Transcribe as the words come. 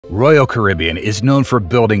Royal Caribbean is known for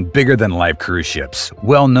building bigger-than-life cruise ships.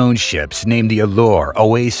 Well-known ships named the Allure,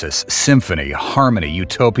 Oasis, Symphony, Harmony,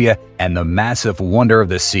 Utopia, and the massive Wonder of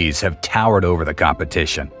the Seas have towered over the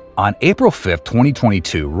competition. On April 5,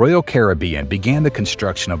 2022, Royal Caribbean began the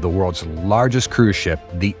construction of the world's largest cruise ship,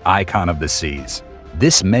 the Icon of the Seas.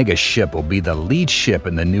 This mega ship will be the lead ship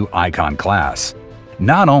in the new Icon class.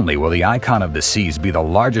 Not only will the Icon of the Seas be the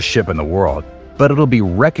largest ship in the world, but it'll be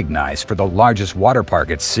recognized for the largest water park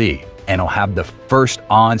at sea, and it'll have the first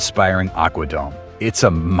awe-inspiring Aquadome. It's a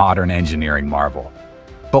modern engineering marvel.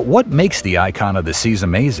 But what makes the Icon of the Seas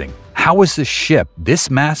amazing? How is this ship this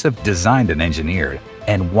massive designed and engineered?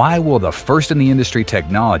 And why will the first-in-the-industry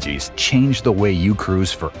technologies change the way you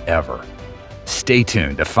cruise forever? Stay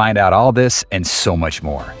tuned to find out all this and so much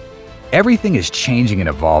more. Everything is changing and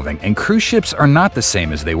evolving, and cruise ships are not the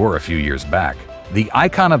same as they were a few years back. The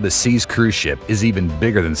Icon of the Seas cruise ship is even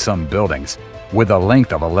bigger than some buildings, with a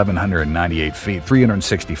length of 1,198 feet,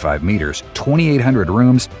 365 meters, 2,800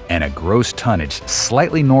 rooms, and a gross tonnage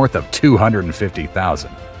slightly north of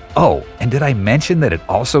 250,000. Oh, and did I mention that it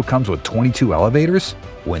also comes with 22 elevators?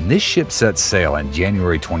 When this ship sets sail in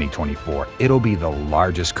January 2024, it'll be the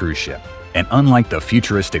largest cruise ship. And unlike the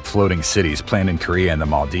futuristic floating cities planned in Korea and the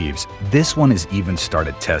Maldives, this one has even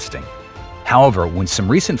started testing. However, when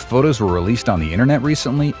some recent photos were released on the internet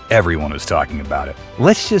recently, everyone was talking about it.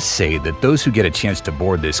 Let's just say that those who get a chance to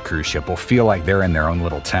board this cruise ship will feel like they're in their own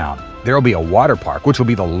little town. There will be a water park, which will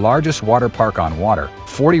be the largest water park on water,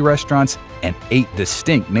 40 restaurants, and 8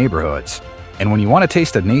 distinct neighborhoods. And when you want a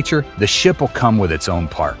taste of nature, the ship will come with its own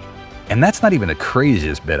park. And that's not even the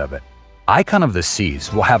craziest bit of it. Icon of the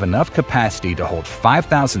Seas will have enough capacity to hold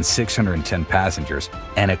 5,610 passengers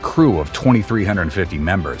and a crew of 2,350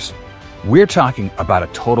 members. We're talking about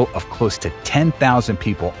a total of close to 10,000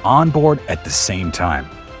 people on board at the same time.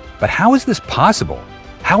 But how is this possible?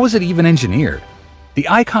 How is it even engineered? The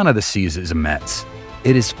Icon of the Seas is immense.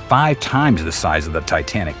 It is 5 times the size of the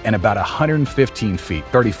Titanic and about 115 feet,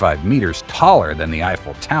 35 meters taller than the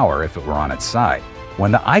Eiffel Tower if it were on its side.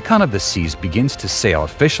 When the Icon of the Seas begins to sail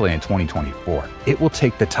officially in 2024, it will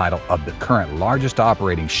take the title of the current largest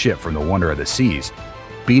operating ship from the Wonder of the Seas,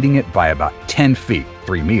 beating it by about 10 feet,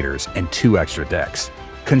 3 meters, and 2 extra decks.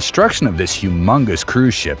 Construction of this humongous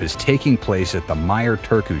cruise ship is taking place at the Meyer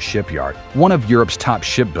Turku shipyard, one of Europe's top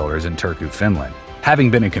shipbuilders in Turku, Finland.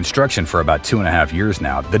 Having been in construction for about 2.5 years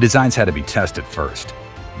now, the designs had to be tested first.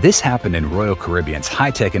 This happened in Royal Caribbean's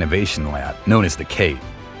high-tech innovation lab, known as the Cave.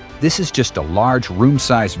 This is just a large,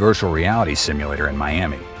 room-sized virtual reality simulator in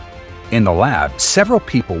Miami. In the lab, several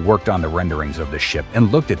people worked on the renderings of the ship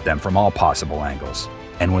and looked at them from all possible angles.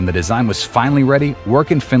 And when the design was finally ready,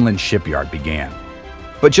 work in Finland's shipyard began.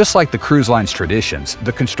 But just like the cruise line's traditions,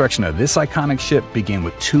 the construction of this iconic ship began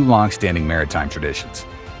with 2 long-standing maritime traditions.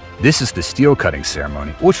 This is the steel cutting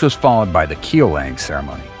ceremony, which was followed by the keel laying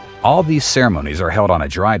ceremony. All these ceremonies are held on a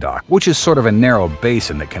dry dock, which is sort of a narrow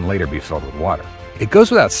basin that can later be filled with water. It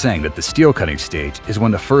goes without saying that the steel cutting stage is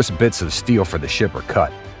when the first bits of steel for the ship are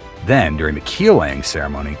cut. Then, during the keel laying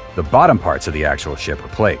ceremony, the bottom parts of the actual ship are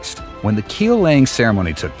placed. When the keel laying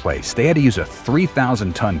ceremony took place, they had to use a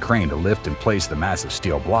 3,000-ton crane to lift and place the massive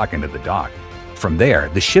steel block into the dock. From there,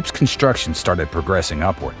 the ship's construction started progressing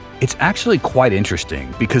upward. It's actually quite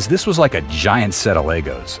interesting because this was like a giant set of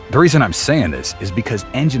Legos. The reason I'm saying this is because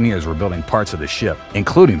engineers were building parts of the ship,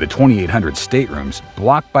 including the 2,800 staterooms,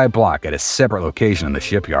 block by block at a separate location in the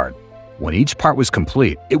shipyard. When each part was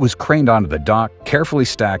complete, it was craned onto the dock, carefully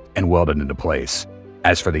stacked, and welded into place.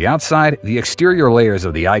 As for the outside, the exterior layers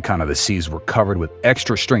of the Icon of the Seas were covered with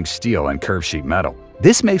extra-strength steel and curved sheet metal.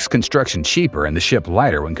 This makes construction cheaper and the ship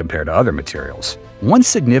lighter when compared to other materials. One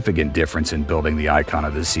significant difference in building the Icon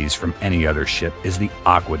of the Seas from any other ship is the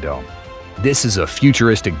Aquadome. This is a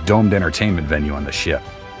futuristic domed entertainment venue on the ship.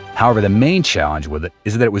 However, the main challenge with it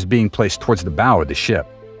is that it was being placed towards the bow of the ship.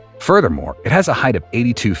 Furthermore, it has a height of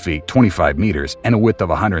 82 feet, 25 meters, and a width of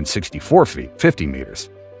 164 feet, 50 meters.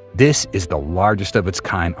 This is the largest of its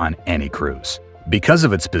kind on any cruise. Because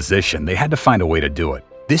of its position, they had to find a way to do it.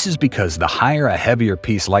 This is because the higher a heavier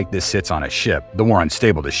piece like this sits on a ship, the more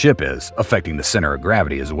unstable the ship is, affecting the center of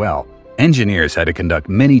gravity as well. Engineers had to conduct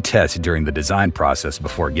many tests during the design process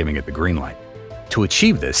before giving it the green light. To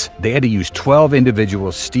achieve this, they had to use 12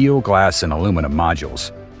 individual steel, glass, and aluminum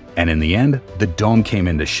modules. And in the end, the dome came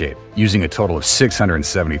into shape, using a total of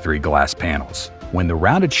 673 glass panels. When the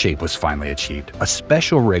rounded shape was finally achieved, a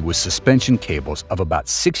special rig with suspension cables of about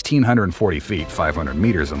 1,640 feet, 500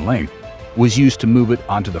 meters in length, was used to move it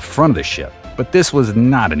onto the front of the ship, but this was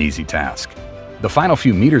not an easy task. The final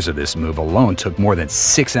few meters of this move alone took more than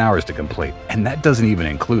 6 hours to complete, and that doesn't even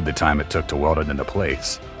include the time it took to weld it into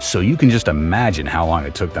place. So you can just imagine how long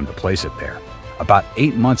it took them to place it there. About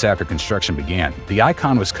 8 months after construction began, the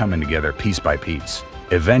Icon was coming together piece by piece.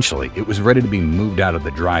 Eventually, it was ready to be moved out of the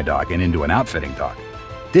dry dock and into an outfitting dock.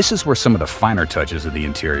 This is where some of the finer touches of the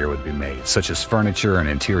interior would be made, such as furniture and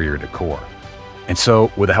interior decor. And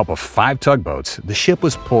so, with the help of 5 tugboats, the ship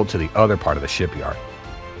was pulled to the other part of the shipyard.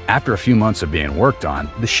 After a few months of being worked on,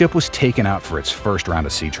 the ship was taken out for its first round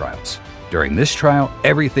of sea trials. During this trial,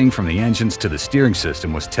 everything from the engines to the steering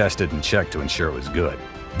system was tested and checked to ensure it was good.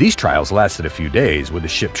 These trials lasted a few days, with the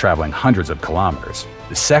ship traveling hundreds of kilometers.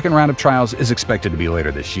 The second round of trials is expected to be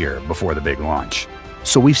later this year, before the big launch.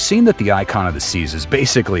 So we've seen that the Icon of the Seas is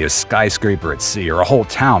basically a skyscraper at sea or a whole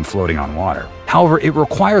town floating on water. However, it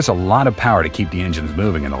requires a lot of power to keep the engines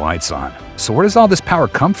moving and the lights on. So where does all this power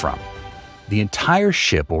come from? The entire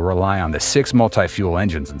ship will rely on the 6 multi-fuel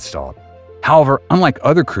engines installed. However, unlike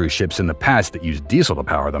other cruise ships in the past that used diesel to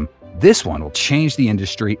power them, this one will change the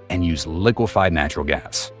industry and use liquefied natural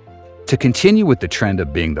gas. To continue with the trend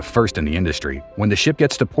of being the first in the industry, when the ship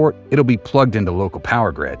gets to port, it'll be plugged into local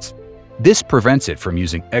power grids. This prevents it from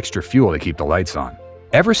using extra fuel to keep the lights on.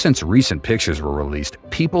 Ever since recent pictures were released,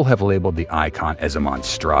 people have labeled the Icon as a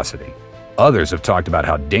monstrosity. Others have talked about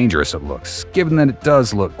how dangerous it looks, given that it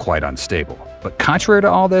does look quite unstable. But contrary to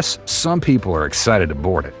all this, some people are excited to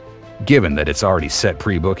board it, given that it's already set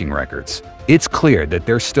pre-booking records. It's clear that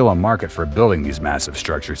there's still a market for building these massive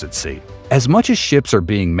structures at sea. As much as ships are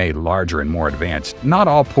being made larger and more advanced, not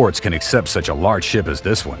all ports can accept such a large ship as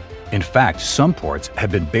this one. In fact, some ports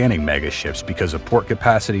have been banning mega ships because of port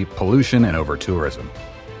capacity, pollution, and over-tourism.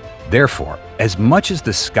 Therefore, as much as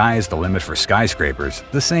the sky is the limit for skyscrapers,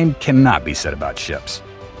 the same cannot be said about ships.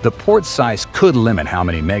 The port size could limit how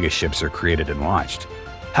many mega ships are created and launched.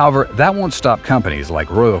 However, that won't stop companies like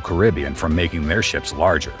Royal Caribbean from making their ships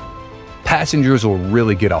larger. Passengers will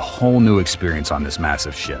really get a whole new experience on this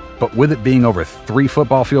massive ship, but with it being over 3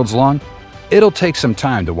 football fields long, it'll take some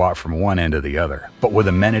time to walk from one end to the other. But with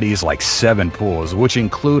amenities like 7 pools, which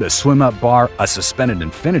include a swim-up bar, a suspended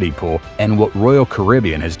infinity pool, and what Royal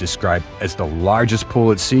Caribbean has described as the largest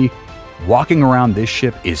pool at sea, walking around this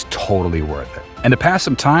ship is totally worth it. And to pass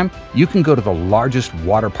some time, you can go to the largest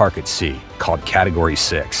water park at sea, called Category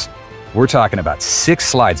 6. We're talking about 6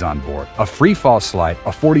 slides on board, a free fall slide, a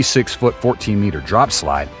 46-foot 14-meter drop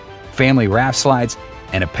slide, family raft slides,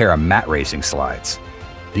 and a pair of mat racing slides.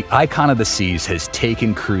 The Icon of the Seas has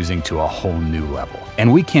taken cruising to a whole new level,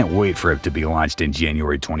 and we can't wait for it to be launched in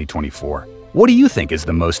January 2024. What do you think is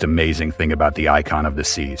the most amazing thing about the Icon of the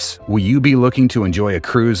Seas? Will you be looking to enjoy a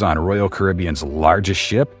cruise on Royal Caribbean's largest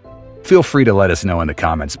ship? Feel free to let us know in the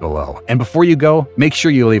comments below. And before you go, make sure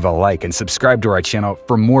you leave a like and subscribe to our channel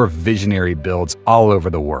for more visionary builds all over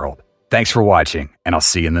the world. Thanks for watching, and I'll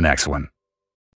see you in the next one.